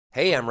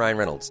Hey, I'm Ryan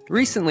Reynolds.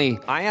 Recently,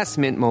 I asked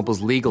Mint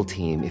Mobile's legal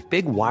team if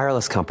big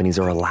wireless companies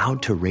are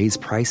allowed to raise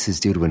prices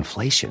due to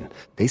inflation.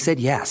 They said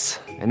yes.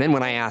 And then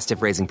when I asked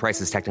if raising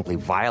prices technically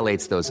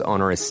violates those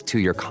onerous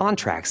two-year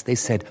contracts, they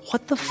said,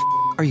 "What the f***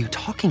 are you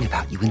talking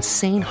about, you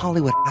insane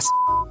Hollywood ass?"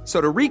 So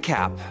to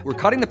recap, we're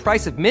cutting the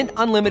price of Mint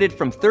Unlimited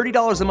from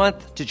 $30 a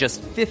month to just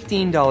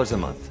 $15 a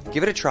month.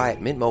 Give it a try at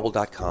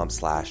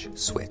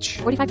mintmobile.com/switch.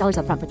 $45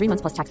 up front for 3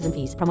 months plus taxes and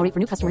fees. Promo rate for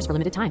new customers for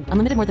limited time.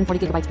 Unlimited more than 40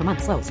 gigabytes per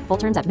month. Slows full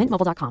terms at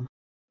mintmobile.com.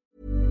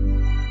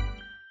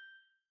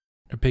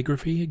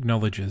 Epigraphy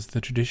acknowledges the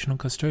traditional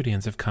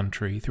custodians of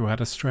country throughout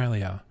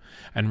Australia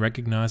and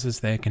recognises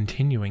their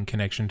continuing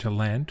connection to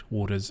land,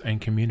 waters and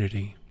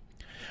community.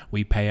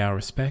 We pay our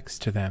respects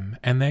to them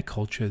and their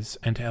cultures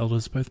and to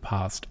elders both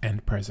past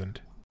and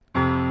present.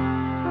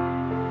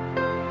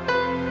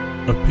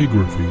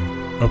 Epigraphy,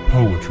 a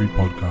poetry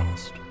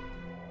podcast.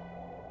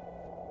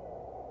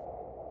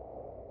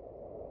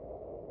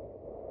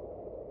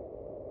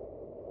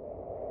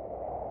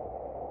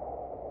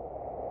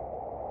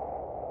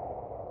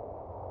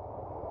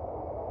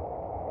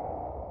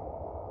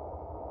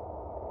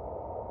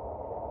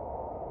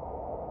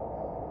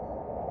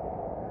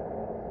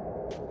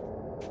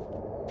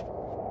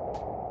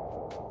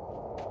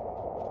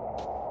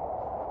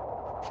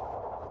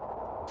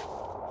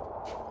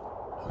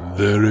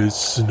 There is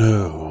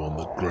snow on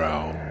the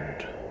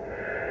ground,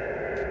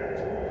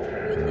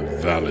 and the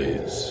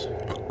valleys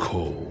are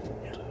cold,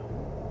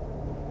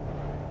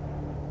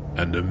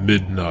 and a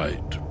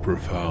midnight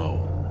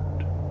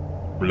profound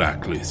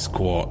blackly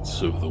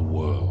squats over the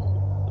world,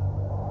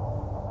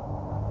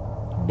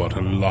 but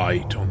a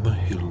light on the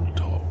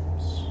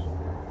hilltops,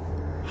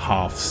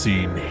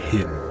 half-seen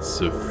hints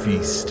of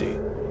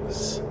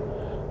feastings,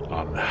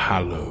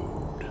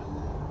 unhallowed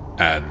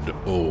and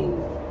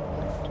old.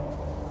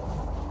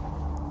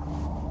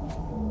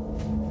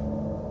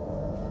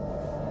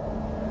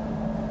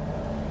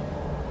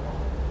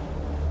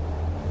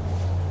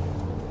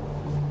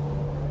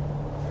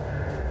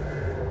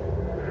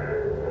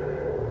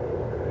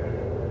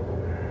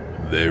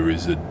 There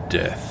is a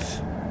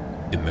death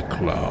in the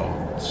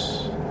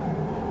clouds.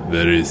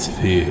 There is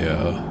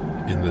fear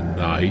in the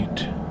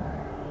night,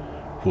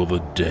 for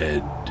the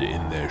dead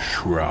in their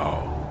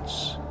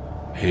shrouds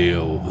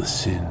hail the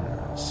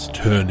sins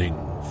turning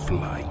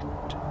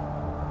flight.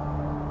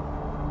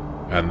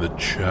 And the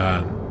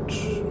chant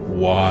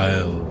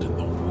wild in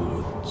the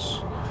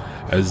woods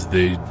as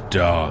they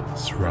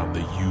dance round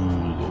the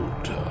Yule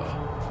altar,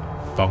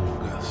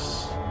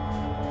 fungus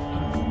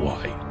and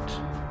white.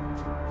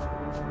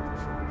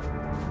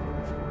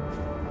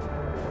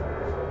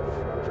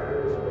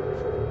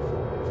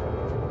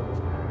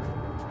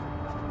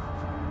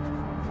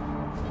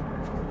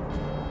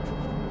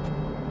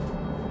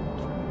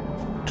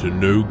 To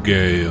no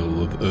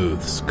gale of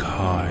earth's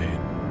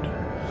kind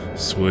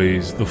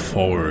sways the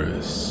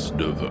forest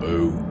of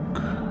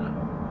oak,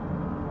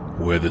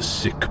 where the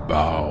sick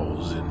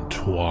boughs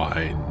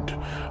entwined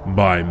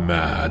by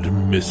mad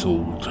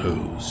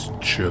mistletoes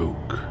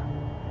choke.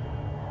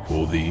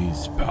 For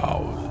these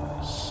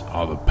powers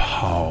are the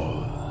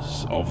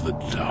powers of the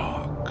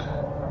dark,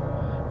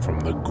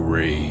 from the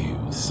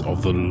graves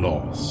of the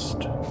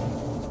lost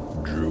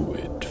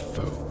druid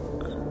folk.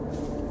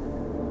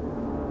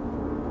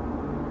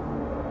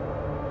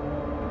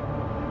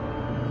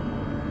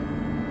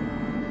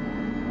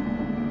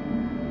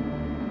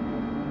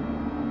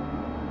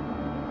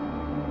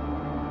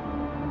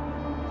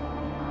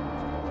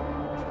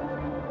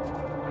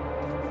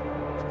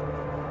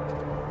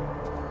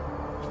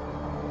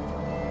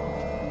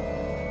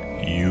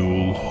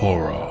 Yule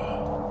Horror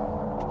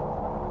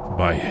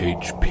by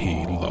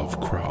H.P.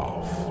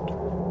 Lovecraft.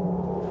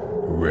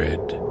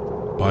 Read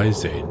by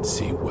Zane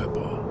C.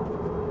 Weber.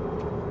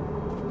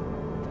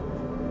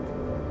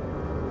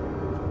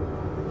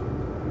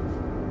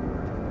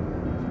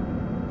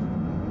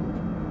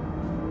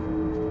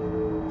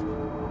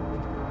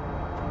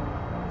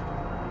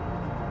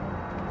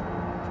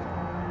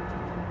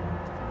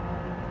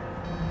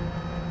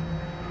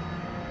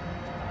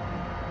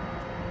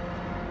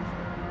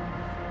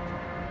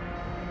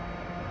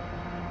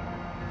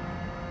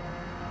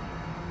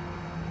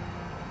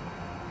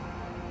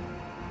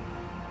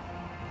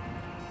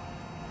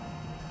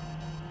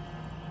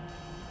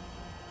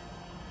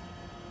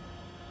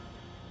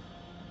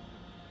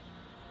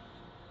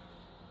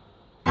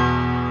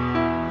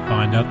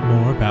 Find out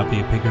more about the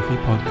Epigraphy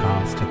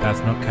podcast at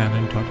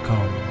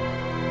that'snotcanon.com.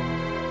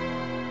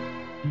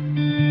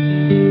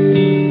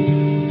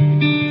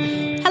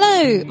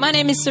 Hello, my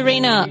name is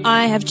Serena.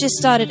 I have just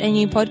started a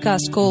new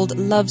podcast called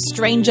Love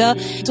Stranger.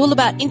 It's all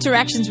about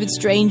interactions with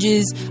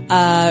strangers,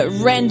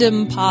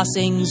 random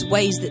passings,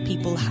 ways that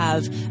people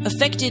have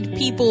affected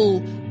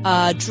people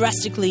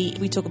drastically.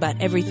 We talk about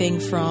everything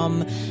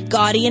from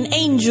guardian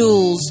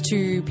angels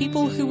to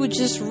people who were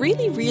just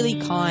really, really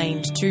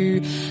kind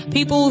to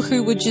people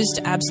who were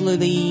just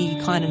absolutely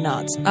kind of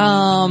nuts.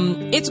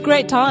 It's a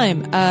great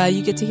time.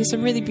 You get to hear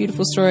some really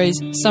beautiful stories,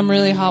 some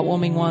really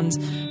heartwarming ones,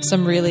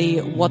 some really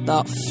what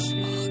the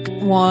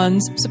fuck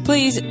ones. So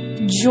please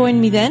join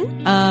me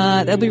then.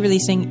 They'll be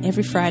releasing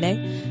every Friday,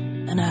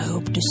 and I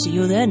hope to see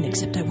you then,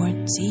 except I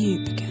won't see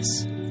you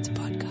because it's a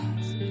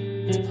podcast.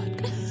 It's a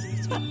podcast.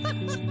 It's a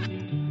podcast.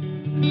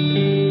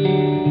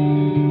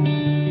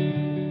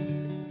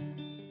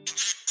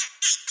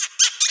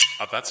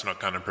 That's Not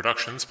Canon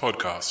Productions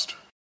podcast.